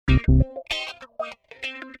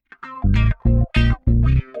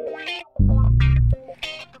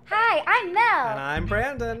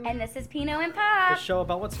Brandon. And this is Pinot and The Pop. show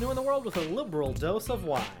about what's new in the world with a liberal dose of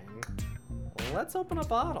wine. Let's open a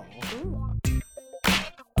bottle. Ooh.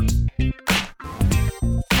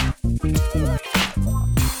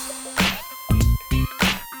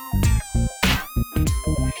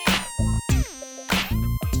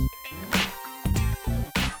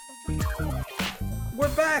 We're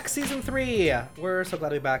back, season 3. We're so glad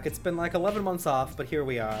to be back. It's been like 11 months off, but here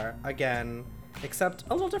we are again, except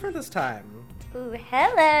a little different this time. Ooh,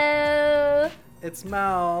 hello. It's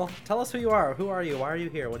Mel. Tell us who you are. Who are you? Why are you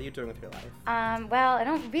here? What are you doing with your life? Well, I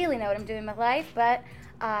don't really know what I'm doing with my life, but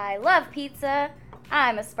I love pizza.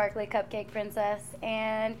 I'm a sparkly cupcake princess,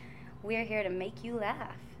 and we're here to make you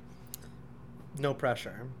laugh. No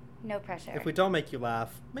pressure. No pressure. If we don't make you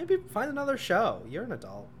laugh, maybe find another show. You're an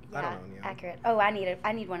adult. Yeah, I don't own you. accurate. Oh, I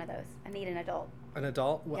need one of those. I need an adult. An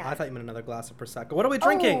adult? Well, Yeah. I thought you meant another glass of Prosecco. What are we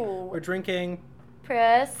drinking? Oh. We're drinking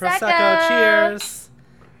Prosecco. Cheers.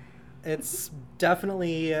 It's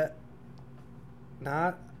definitely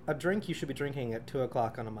not a drink you should be drinking at 2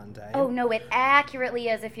 o'clock on a Monday. Oh, no, it accurately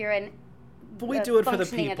is if you're an But we a do it for the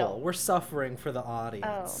functioning people. adult. We're suffering for the audience.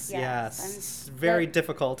 Oh, yes. Yes. It's I'm very the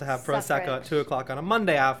difficult to have Prosecco at suffrage. 2 o'clock on a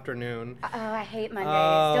Monday afternoon. Oh, I hate Mondays.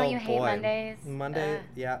 Oh, Don't you hate boy. Mondays? Monday,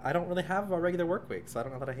 yeah. I don't really have a regular work week, so I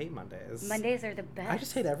don't know that I hate Mondays. Mondays are the best. I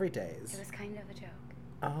just hate every days. It was kind of a joke.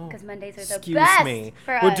 Oh. Because Mondays are the Excuse best me.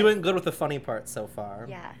 for We're us. doing good with the funny part so far.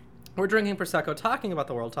 Yeah. We're drinking Prosecco, talking about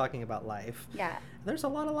the world, talking about life. Yeah. There's a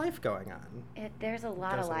lot of life going on. There's a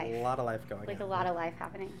lot There's of life. a lot of life going on. Like a lot of life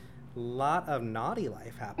happening. lot of naughty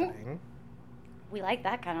life happening. We like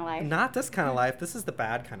that kind of life. Not this kind of life. This is the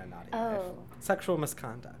bad kind of naughty life. Oh. Sexual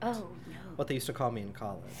misconduct. Oh, no. What they used to call me in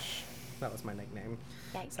college. That was my nickname.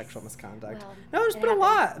 Yikes. Sexual misconduct. Well, No, there's it been a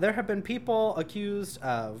happens. lot. There have been people accused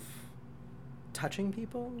of touching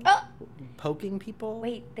people, Oh! poking people,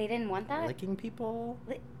 Wait, they didn't want that? licking people,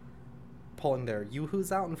 Li- pulling their yoo-hoos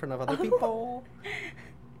out in front of other Oh. people.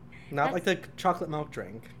 Not like the That's- chocolate milk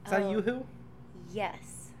drink. Is that a Oh. yoo-hoo?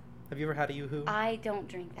 Yes. Have you ever had a yoo-hoo? I don't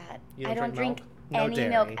drink that. You I don't don't drink drink milk? No any dairy.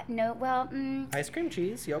 milk. No, well, Ice cream,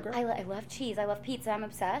 cheese, yogurt? I love cheese. I love pizza. I'm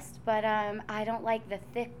obsessed. But I don't like the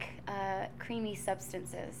thick, creamy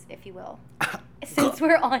substances, if you will. Since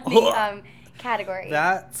we're on the category.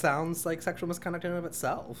 That sounds like sexual misconduct in and of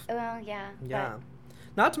itself. Well, yeah. Yeah.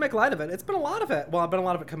 Not to make light of it. It's been a lot of it. Well, been a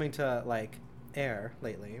lot of it coming to, like, air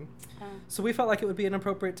lately. But, So we felt like it would be an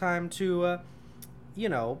appropriate time to,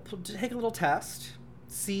 take a little test,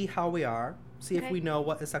 see how we are, see if Okay. we know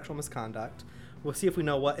what is sexual misconduct. We'll see if we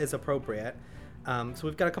know what is appropriate. So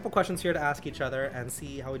we've got a couple questions here to ask each other and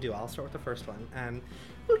see how we do. I'll start with the first one. And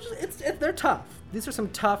they're tough. These are some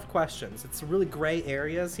tough questions. It's really gray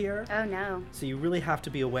areas here. oh, no. So you really have to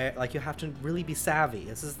be aware, like you have to really be savvy.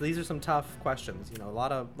 These are some tough questions, a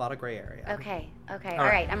lot of gray area. Okay. All right.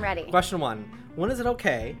 right. I'm ready. Question 1. When is it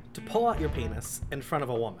okay to pull out your penis in front of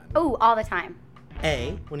a woman? Oh, all the time.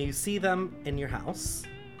 A, when you see them in your house.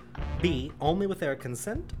 B, only with their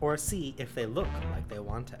consent. Or C, if they look like they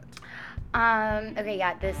want it. Okay,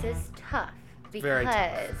 yeah, this is tough. Because, Very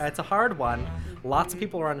tough. It's a hard one. Lots of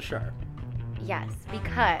people are unsure. yes,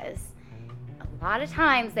 because a lot of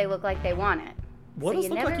times they look like they want it. What So does you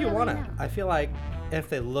look never like you really want it? know. I feel like if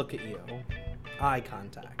they look at you, eye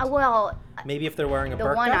contact. Well, Maybe if they're wearing a the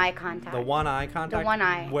burqa. one eye contact. The one eye contact. one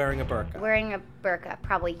eye. Wearing a burqa. Wearing a burqa,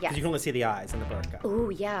 probably, yes. Because you can only see the eyes in the burqa. Oh,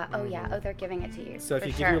 yeah. Oh, yeah. Oh, they're giving it to you. So if for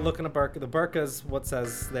you sure. give you a look in a burqa, the burqa's what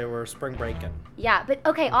says they were spring breaking. Yeah, but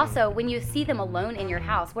okay, also, when you see them alone in your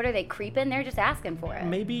house, what are they creeping? They're just asking for it.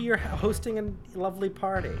 Maybe you're hosting a lovely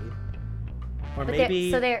party. Or But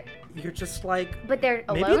maybe they're you're just like, but they're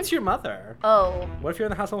alone? maybe it's your mother. Oh. What if you're in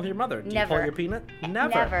the house alone with your mother? Do you Never. pull your peanut? Never.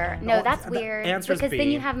 Never. No, Oh, that's the weird, Answer's because B.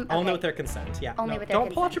 then you have- Only okay. with their consent, yeah. Only No, with their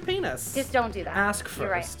don't pull out your consent. penis. Just don't do that. Ask first. You're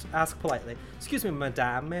right. Ask politely. Excuse me,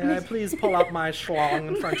 madame, may I please pull out my schlong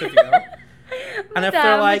in front of you? And if they're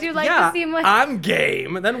Madame, like, would you like yeah, to see my... I'm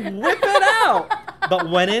game, then whip it out. But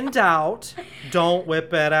when in doubt, don't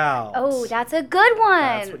whip it out. Oh, that's a good one.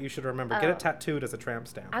 That's what you should remember. Get Oh. it tattooed as a tramp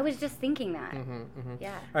stamp. I was just thinking that. Yeah.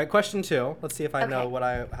 All right, question 2. Let's see if I know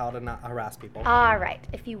Okay. how to not harass people. All right.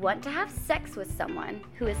 If you want to have sex with someone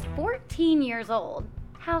who is 14 years old,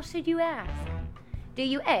 how should you ask? Do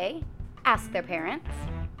you A, ask their parents,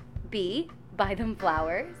 B, buy them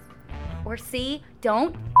flowers, or C,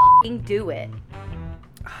 don't fucking do it?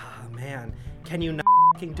 Ah, man. Can you not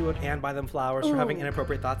f***ing do it and buy them flowers for having Ooh.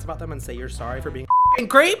 inappropriate thoughts about them and say you're sorry for being a f***ing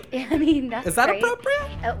creep? I mean, that's Is that great. appropriate?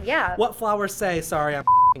 Oh, yeah. What flowers say, sorry, I'm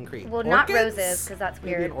f***ing creep. Well, not Orchids? roses, because that's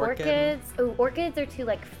Maybe weird. an orchid? Orchids. Oh, orchids are too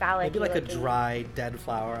like phallic. Maybe like a dry, dead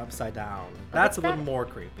flower upside down. That's a little that? more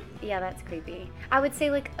creepy. Yeah, that's creepy. I would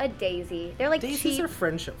say like a daisy. They're like Daisies cheap. are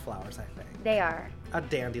friendship flowers, I think. They are. A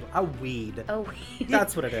dandelion, a weed. A weed.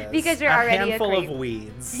 That's what it is. Because you're a already handful a creep. of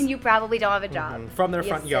weeds. And you probably don't have a job. From their You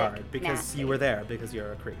front sick, yard because nasty. you were there because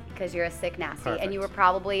you're a creep. Because you're a sick nasty, and Perfect. you were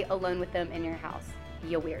probably alone with them in your house.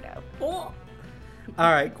 You weirdo. Oh.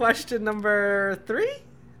 All right, question number 3?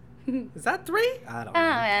 Is that 3? I don't know.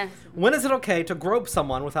 Yeah. When is it okay to grope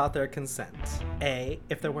someone without their consent? A,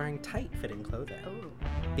 if they're wearing tight-fitting clothing. Ooh.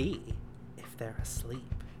 B, if they're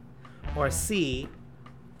asleep. Or C,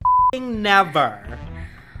 f***ing never.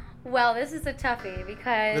 Well, this is a toughie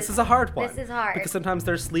because This is a hard one. This is hard. Because sometimes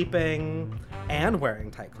they're sleeping and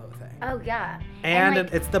wearing tight clothing. Oh yeah. And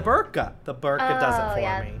like, it's the burqa. The burqa does it for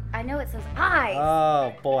yeah. me. I know it says eyes.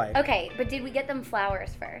 Oh, boy. Okay, but did we get them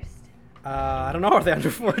flowers first? I don't know. Are they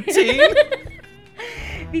under 14?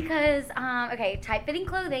 Because, okay, tight-fitting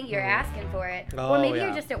clothing, you're asking for it. Oh, Or maybe yeah.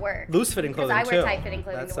 you're just at work. Loose-fitting clothing, I wear too. tight-fitting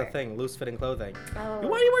clothing That's to the work. thing. Loose-fitting clothing. Oh.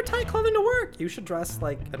 Why do you wear tight clothing to work? You should dress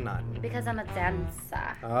like a nun. Because I'm a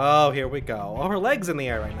dancer. Oh, here we go. Oh, her leg's in the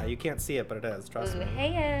air right now. You can't see it, but it is. Trust Ooh, me.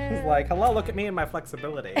 hey. She's like, hello, look at me and my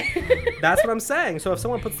flexibility. That's what I'm saying. So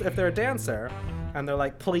if they're a dancer and they're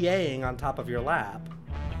like plieing on top of your lap,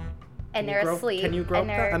 And can they're you grope- asleep. Can you grope and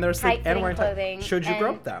them? they're And they're asleep and tight-fitting wearing clothing. tight. Should you and,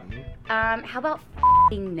 grope them? How about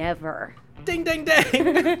never? Ding, ding,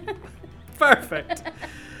 ding. Perfect.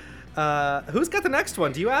 Who's got the next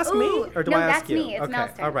one? Do you ask me Ooh, or do no, I ask that's you? me. It's okay.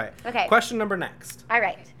 Mel's turn. All right. Okay. Question number next. All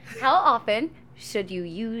right. How often should you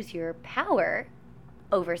use your power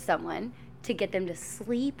over someone to get them to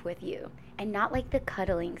sleep with you? And not like the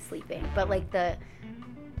cuddling sleeping, but like the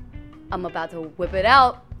I'm about to whip it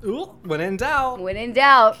out. Ooh, when in doubt, When in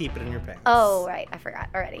doubt. keep it in your pants. Oh, right. I forgot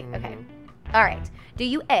already. Okay. Mhm. All right. Do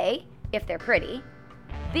you A, if they're pretty,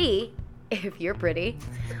 B, if you're pretty,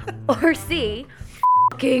 or C,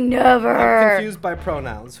 fucking never? I'm confused by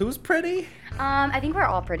pronouns. Who's pretty? I think we're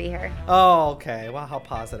all pretty here. Oh, okay. Wow, how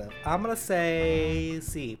positive. I'm gonna say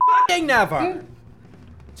C. Fucking never.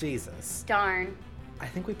 Jesus. Darn. I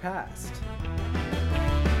think we passed.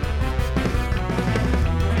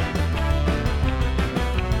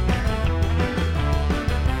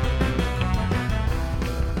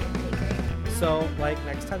 So, like,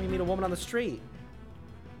 next time you meet a woman on the street,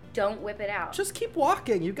 Don't whip it out. just keep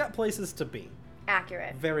walking. You've got places to be.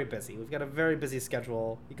 Accurate. Very busy. We've got a very busy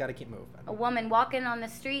schedule. You got to keep moving. A woman walking on the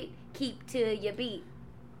street, keep to your beat.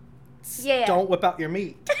 Yeah. Don't whip out your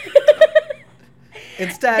meat.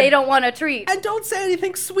 Instead, They don't want a treat. And don't say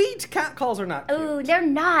anything sweet. Cat calls are not cute. Ooh, they're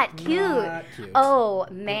not cute. Not cute. Oh,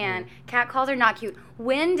 man. Cat calls are not cute.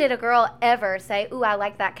 When did a girl ever say, ooh, I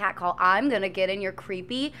like that cat call. I'm going to get in your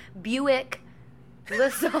creepy Buick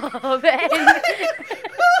LeSabre.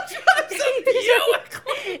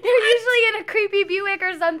 They're usually in a creepy Buick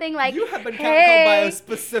or something like, You have been catcalled hey. by a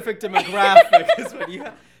specific demographic. Is what you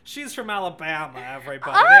have. She's from Alabama,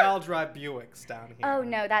 everybody. They all drive Buicks down here. Oh,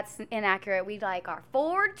 no, that's inaccurate. We like our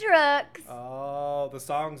Ford trucks. Oh, the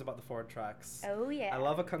song's about the Ford trucks. Oh, yeah. I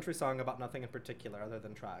love a country song about nothing in particular other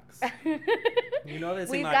than trucks. You know they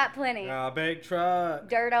sing We've like, got plenty. A big truck.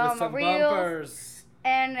 Dirt with on my some wheels. bumpers.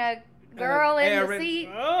 And a and girl an in air the seat.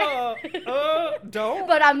 Don't.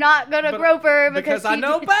 But I'm not going to But- grope her because she I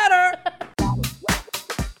know did- better.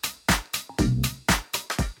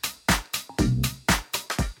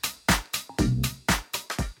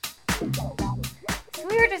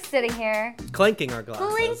 We were just sitting here, Clinking our glasses.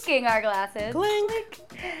 clinking our glasses, Clink.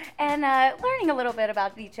 and learning a little bit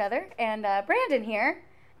about each other. And Brandon here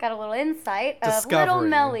got a little insight of Discovery. little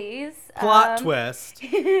Melly's Plot twist.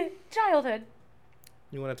 childhood.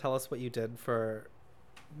 You want to tell us what you did for?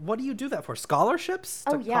 What do you do that for? Scholarships?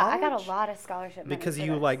 Oh to yeah, I got college? a lot of scholarship money Because for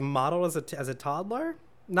you this. like modeled as a toddler?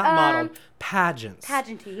 Not modeled. Pageants.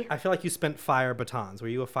 pageanty. I feel like you spent fire batons. Were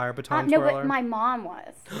you a fire baton No, twirler? but my mom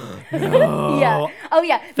was. No. Yeah. Oh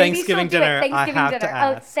yeah. Maybe Thanksgiving she'll do it. dinner, I Thanksgiving have to dinner.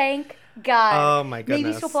 ask. Oh, thank God. Oh, my Maybe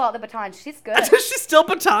goodness. she'll pull out the baton. She's good. Does she still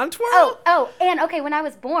baton twirl? And okay, when I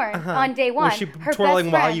was born on day one, Was she her twirling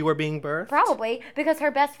best while friend, you were being birthed? Probably because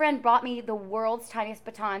her best friend brought me the world's tiniest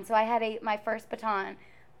baton, so I had my first baton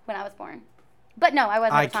when I was born. But no, I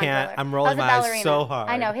wasn't. I a baton can't. twirler. I'm I rolling was a my eyes ballerina. so hard.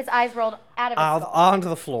 I know his eyes rolled out of his skull. Onto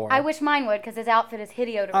the floor. I wish mine would because his outfit is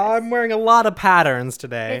hideous. I'm wearing a lot of patterns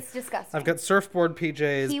today. It's disgusting. I've got surfboard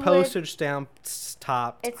PJs, He would- postage stamps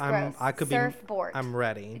topped. It's gross. I could Surfboard. be. I'm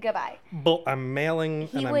ready. Goodbye. I'm mailing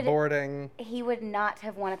He and I'm would- boarding. He would not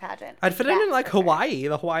have won a pageant. I'd fit That's in like for sure. Hawaii,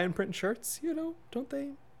 the Hawaiian print shirts. You know, don't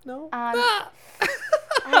they? No.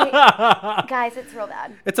 Guys, it's real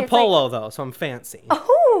bad. It's a polo, though, so I'm fancy.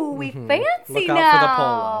 Oh, we fancy Look now. out for the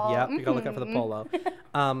polo. Yep, you gotta look out for the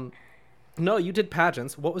polo. No, you did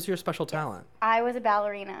pageants. What was your special talent? I was a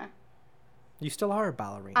ballerina. You still are a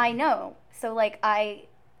ballerina. I know. So, like, I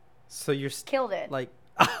So you're killed it. like,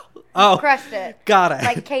 oh, Crushed it. got it.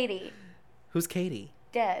 Like Katie. Who's Katie?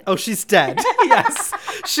 Dead. Oh, she's dead. Yes,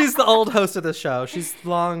 she's the old host of the show. She's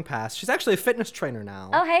long past. She's actually a fitness trainer now.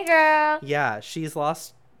 Oh, hey, girl. Yeah, she's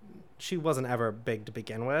lost. She wasn't ever big to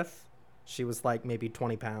begin with. She was like maybe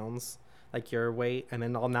 20 pounds, like your weight, and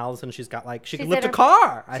then all now all of a sudden she's got like she can lift a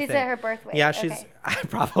car. I She's think. at her birth weight. Yeah, she's Okay.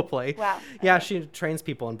 probably. Wow. Yeah, Okay. she trains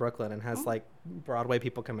people in Brooklyn and has like Broadway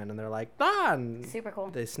people come in and they're like, and Super cool.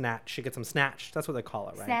 they snatch. She gets them snatched. That's what they call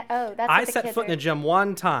it, right? Oh, that's I what the set kids foot in are... a gym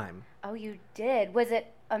one time. Oh, you did. Was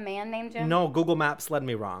it a man named Jim? No, Google Maps led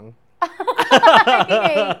me wrong.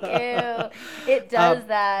 I hate you. It does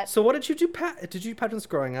that. So what did you do? Did you do pageants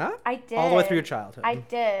growing up? I did. All the way through your childhood. I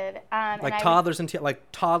did. Like toddlers and like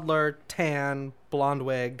toddler, tan, blonde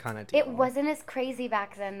wig kind of deal. It wasn't as crazy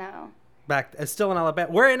back then, though. It's still in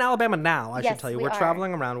Alabama. We're in Alabama now, I should Yes, tell you. we We're are.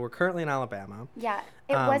 traveling around. We're currently in Alabama. Yeah,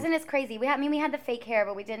 it wasn't as crazy. We had the fake hair,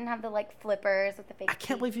 but we didn't have the like flippers with the fake I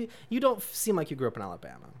can't teeth. believe you don't seem like you grew up in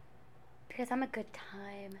Alabama. Because I'm a good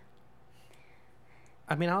time.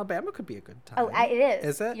 I mean, Alabama could be a good time. Oh, it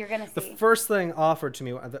is. Is it? You're going to see. The first thing offered to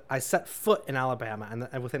me, I set foot in Alabama,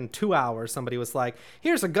 and within 2 hours, somebody was like,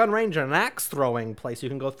 here's a gun range and an axe throwing place. You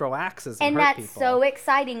can go throw axes and hurt that's people. so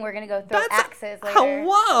exciting. We're going to go throw axes later.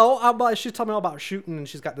 Hello! She's telling me all about shooting, and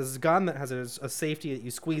she's got this gun that has a safety that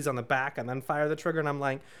you squeeze on the back and then fire the trigger, and I'm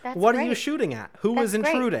like, That's what are great. you shooting at? Who That's is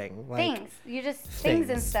great. intruding? Like, Things. You just, things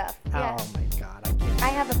and stuff. Yeah. Oh my god, I can't. I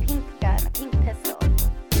have a pink gun, a pink pistol.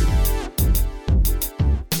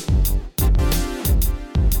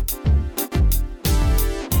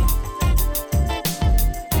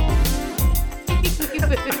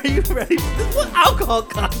 Are you ready? What alcohol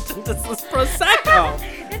content is this Prosecco?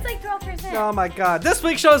 It's like 12%. Oh my god. This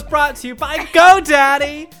week's show is brought to you by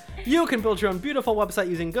GoDaddy. You can build your own beautiful website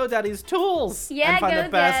using GoDaddy's tools Yeah, and find the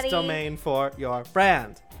best GoDaddy. domain for your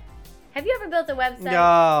brand. Have you ever built a website? No,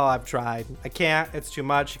 I've tried. I can't. It's too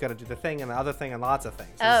much. You got to do the thing and the other thing and lots of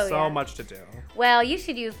things. There's so yeah. much to do. Well, you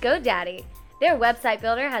should use GoDaddy. Their website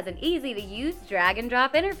builder has an easy-to-use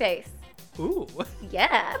drag-and-drop interface. Ooh.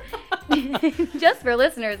 Yeah. Just for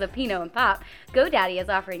listeners of Pinot and Pop, GoDaddy is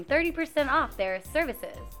offering 30% off their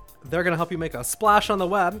services. They're going to help you make a splash on the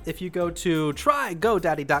web. If you go to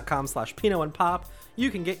trygodaddy.com/Pinot and Pop,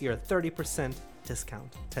 you can get your 30%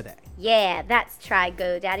 discount today. Yeah, that's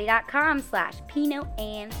trygodaddy.com/Pinot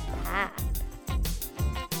and Pop.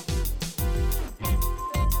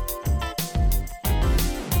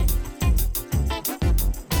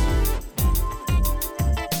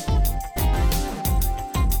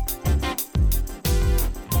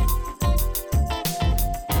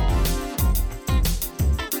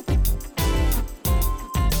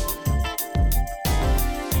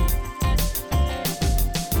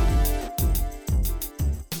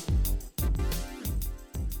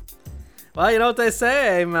 Well, you know what they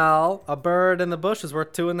say, Mel. A bird in the bush is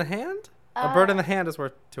worth two in the hand? A bird in the hand is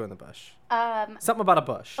worth two in the bush. Something about a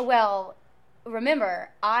bush. Well, remember,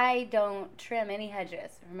 I don't trim any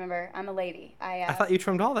hedges. Remember, I'm a lady. I thought you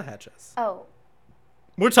trimmed all the hedges. Oh,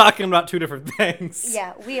 We're talking about two different things.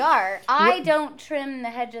 yeah, we are. I don't trim the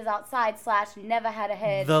hedges outside / never had a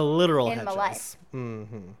hedge. The literal in hedges. my life.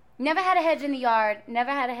 Mm-hmm. Never had a hedge in the yard.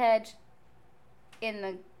 Never had a hedge in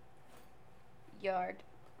the yard.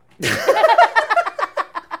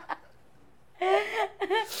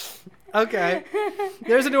 Okay.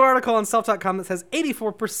 There's a new article on self.com that says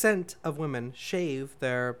 84% of women shave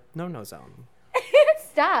their no-no zone.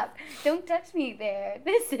 Stop. Don't touch me there.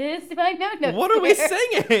 This is my no-no. What are we square.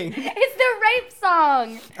 singing? It's the rape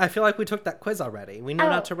song. I feel like we took that quiz already. We know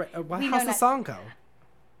not to... we know how's the not- song go?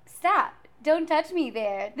 Stop. Don't touch me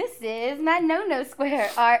there. This is my no-no square.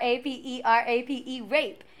 R-A-P-E,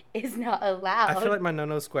 rape is not allowed. I feel like my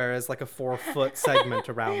no-no square is like a 4-foot segment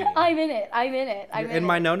around me. I'm in it. You're in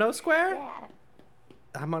my no-no square? Yeah.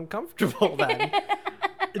 I'm uncomfortable then.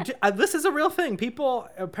 This is a real thing. People,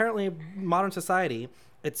 apparently, modern society,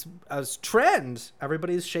 it's a trend.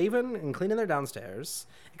 Everybody's shaving and cleaning their downstairs,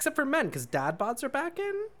 except for men, because dad bods are back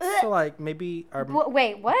in. So, like, maybe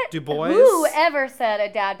Wait, what? Do boys? Whoever said a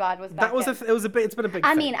dad bod was back that was in? it's been a big. I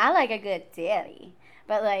thing. mean, I like a good daddy,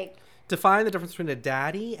 but like Define the difference between a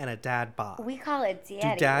daddy and a dad bod. we call it daddy.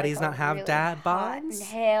 Do daddies like not a have really dad hot- bods?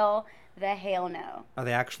 Hell, the hell no. Are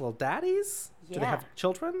they actual daddies? Do they Yeah. have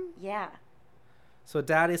children? Yeah, So a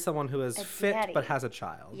daddy is someone who is A fit daddy. but has a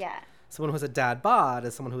child. yeah. Someone who has a dad bod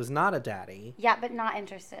is someone who is not a daddy. Yeah, but not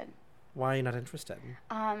interested. Why are you not interested?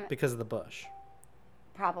 Because of the bush.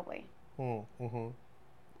 Probably. Mm-hmm.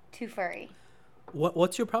 Too furry.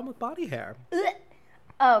 What's your problem with body hair? Ugh.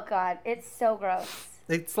 Oh God, it's so gross.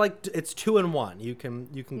 It's like it's 2 in 1. You can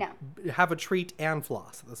have a treat and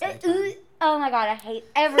floss at the same time. Oh my God, I hate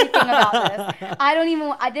everything about this. I don't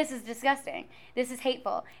even. This is disgusting. This is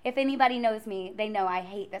hateful. If anybody knows me, they know I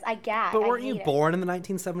hate this. I gag. But weren't you born in the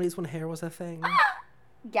 1970s when hair was a thing?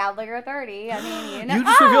 Gallagher 30. I mean, you know. You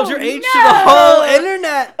just revealed your age to the whole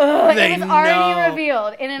internet. It was already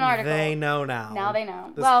revealed in an article. They know now. Now they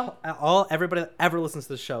know. Everybody that ever listens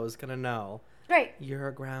to the show is gonna know. Right. You're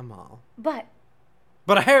a grandma. But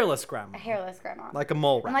a hairless grandma. A hairless grandma. Like a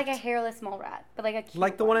mole rat. I'm like a hairless mole rat, but like a cute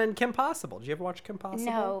like the one in Kim Possible. Did you ever watch Kim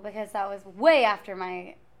Possible? No, because that was way after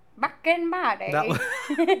my back in my day.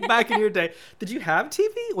 Back in your day. Did you have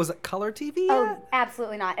TV? Was it color TV yet? Oh,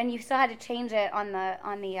 absolutely not. And you still had to change it on the.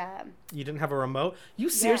 You didn't have a remote? You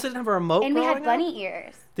seriously didn't have a remote? And we had bunny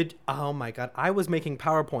ears. Oh my God! I was making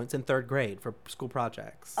PowerPoints in 3rd grade for school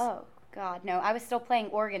projects. Oh God, no! I was still playing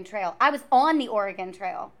Oregon Trail. I was on the Oregon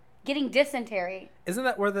Trail, getting dysentery. Isn't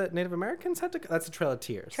that where the Native Americans had to go? That's the Trail of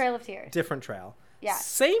Tears. Trail of Tears. Different trail. Yeah.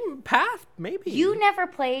 Same path, maybe. You never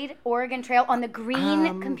played Oregon Trail on the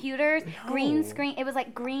green computers? No. Green screen. It was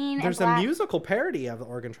like green There's and black. a musical parody of the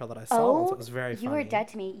Oregon Trail that I saw. So it was very funny. You were dead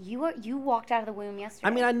to me. You walked out of the womb yesterday.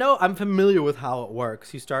 I mean, I know. I'm familiar with how it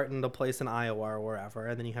works. You start in the place in Iowa or wherever,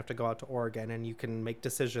 and then you have to go out to Oregon, and you can make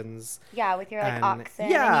decisions. Yeah, with your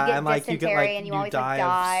oxen. Yeah, and you get dysentery, and you always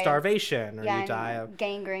die of starvation, or you die of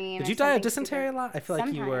gangrene. Did you die of dysentery a lot? I feel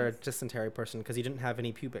like you were a dysentery person because you didn't have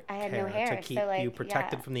any pubic hair, no hair to keep so you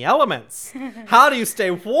protected from the elements. How do you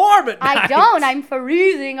stay warm at night? I don't. I'm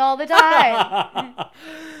freezing all the time.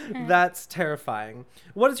 That's terrifying.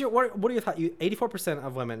 What are your thoughts? 84%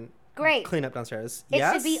 of women clean up downstairs. It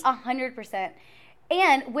should be 100%.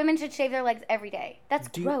 And women should shave their legs every day. That's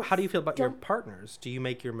gross. How do you feel about your partners? Do you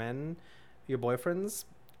make your boyfriends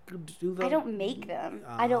do them? I don't make them.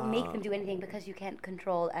 I don't make them do anything because you can't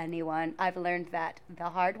control anyone. I've learned that the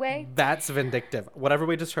hard way. That's vindictive. Whatever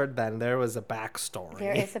we just heard then, there was a backstory.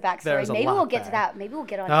 There is a backstory. Maybe we'll get to that. Maybe we'll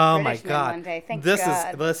get on British Men one day. Thank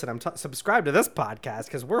God. Listen, I'm subscribed to this podcast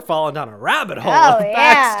because we're falling down a rabbit hole of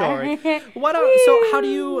backstory. So how do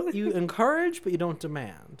you encourage but you don't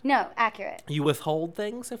demand? No, accurate. You withhold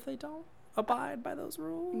things if they don't abide by those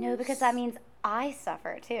rules? No, because that means I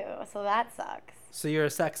suffer too. So that sucks. So you're a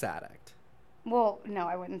sex addict? Well, no,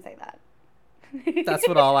 I wouldn't say that. That's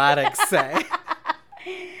what all addicts say.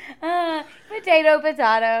 Potatoes,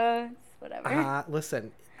 whatever.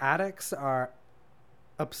 Listen, addicts are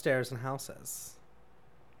upstairs in houses.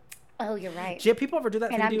 Oh, you're right. Do you have people ever do that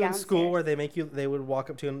thing to you in downstairs. school where they would walk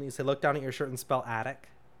up to you and you say, look down at your shirt and spell attic?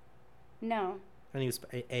 No. And you spell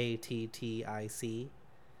A-T-T-I-C.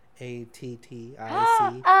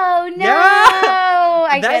 A-T-T-I-C. Oh, no. Yeah!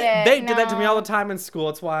 I get it. They did that to me all the time in school.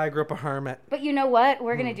 It's why I grew up a hermit. But you know what?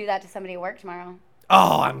 We're going to do that to somebody at work tomorrow.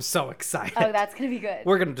 Oh, I'm so excited. Oh, that's going to be good.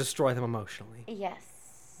 We're going to destroy them emotionally. Yes.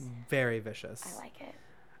 Very vicious. I like it.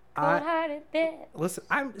 Cold-hearted bitch. Listen,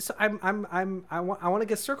 I want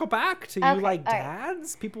to circle back to you like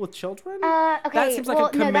dads, people with children. Okay. That seems like a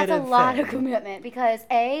committed that's a lot thing. of commitment because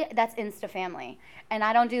that's Insta family, and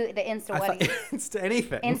I don't do the Insta weddings. Insta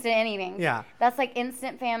anything. Insta anything. Yeah. That's like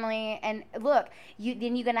instant family, and look,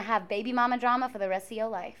 then you're gonna have baby mama drama for the rest of your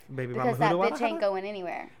life. Baby because mama that bitch ain't going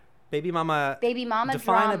anywhere. Baby mama. Baby mama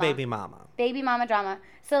define drama. a baby mama. Baby mama drama.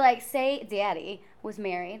 So like, say daddy was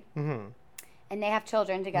married. Mm-hmm. And they have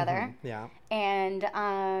children together. Mm-hmm. Yeah. And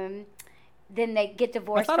then they get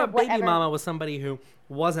divorced. I thought or a baby mama was somebody who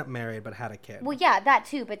wasn't married but had a kid. Well, yeah, that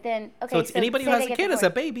too. But then, okay. So it's anybody who has a kid is a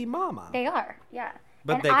baby mama. They are, yeah.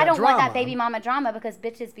 But and I don't want that baby mama drama because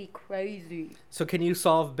bitches be crazy. So can you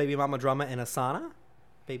solve baby mama drama in a sauna?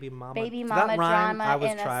 Baby mama drama I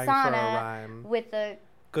was in a trying sauna for a rhyme. with a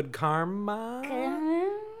good karma.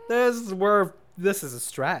 This is a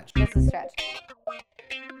stretch. This is a stretch.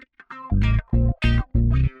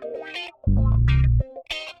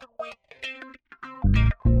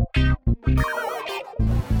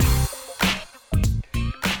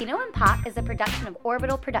 Pino and Pot is a production of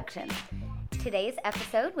Orbital Productions. Today's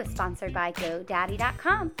episode was sponsored by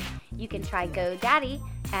GoDaddy.com. You can try GoDaddy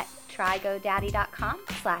at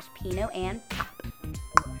trygodaddy.com/Pino and Pop.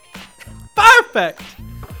 Perfect!